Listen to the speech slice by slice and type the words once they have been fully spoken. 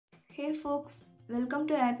Hey folks, welcome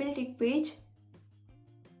to Apple Tech page.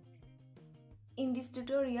 In this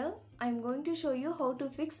tutorial, I am going to show you how to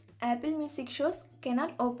fix Apple Music shows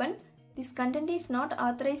cannot open. This content is not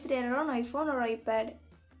authorized error on iPhone or iPad.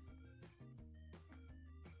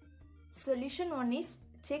 Solution 1 is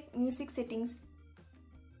check music settings.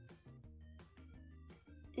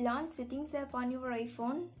 Launch Settings app on your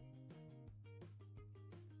iPhone.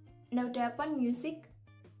 Now tap on Music.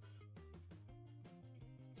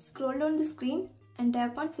 Scroll down the screen and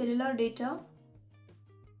tap on Cellular Data.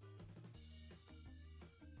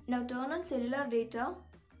 Now turn on Cellular Data.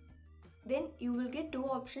 Then you will get two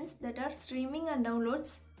options that are streaming and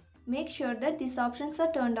downloads. Make sure that these options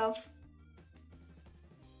are turned off.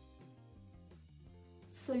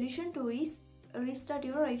 Solution 2 is restart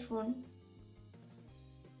your iPhone.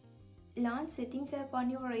 Launch Settings app on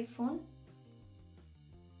your iPhone.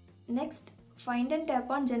 Next, find and tap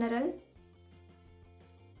on General.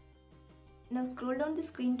 Now scroll down the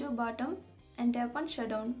screen to bottom and tap on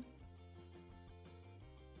Shutdown.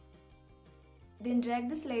 Then drag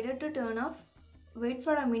the slider to turn off. Wait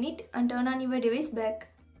for a minute and turn on your device back.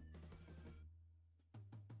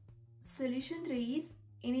 Solution 3 is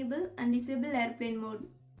enable and disable airplane mode.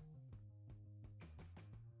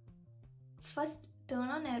 First, turn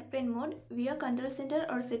on airplane mode via Control Center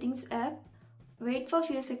or Settings app. Wait for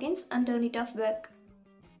few seconds and turn it off back.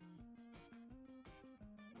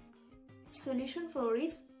 Solution 4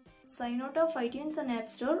 is sign out of iTunes and App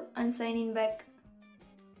Store and sign in back.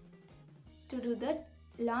 To do that,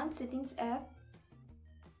 launch Settings app.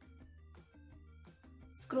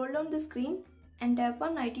 Scroll down the screen and tap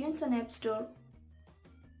on iTunes and App Store.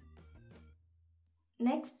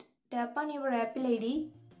 Next, tap on your Apple ID.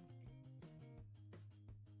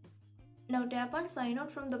 Now tap on Sign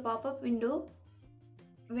Out from the pop-up window.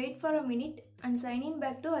 Wait for a minute and sign in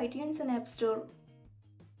back to iTunes and App Store.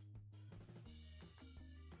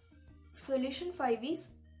 Solution 5 is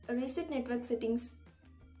reset network settings.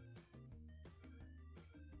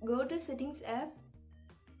 Go to Settings app.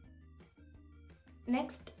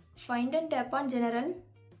 Next, find and tap on General.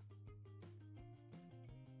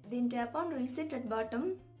 Then tap on Reset at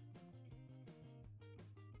bottom.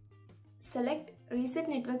 Select Reset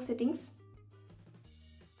network settings.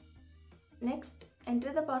 Next,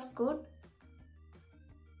 enter the passcode.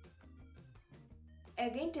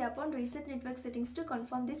 Again tap on Reset network settings to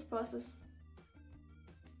confirm this process.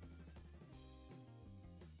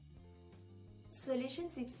 Solution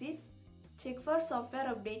 6 is check for software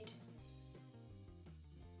update.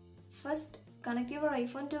 First, connect your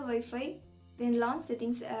iPhone to Wi-Fi, then launch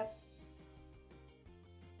Settings app.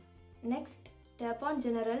 Next, tap on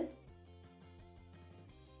General.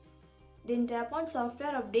 Then tap on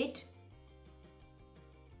Software Update.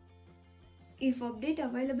 If update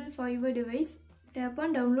available for your device, tap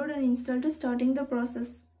on Download and Install to starting the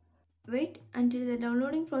process. Wait until the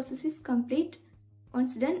downloading process is complete.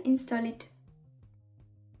 Once done, install it.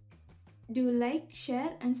 Do like,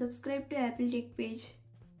 share and subscribe to Apple Tech page.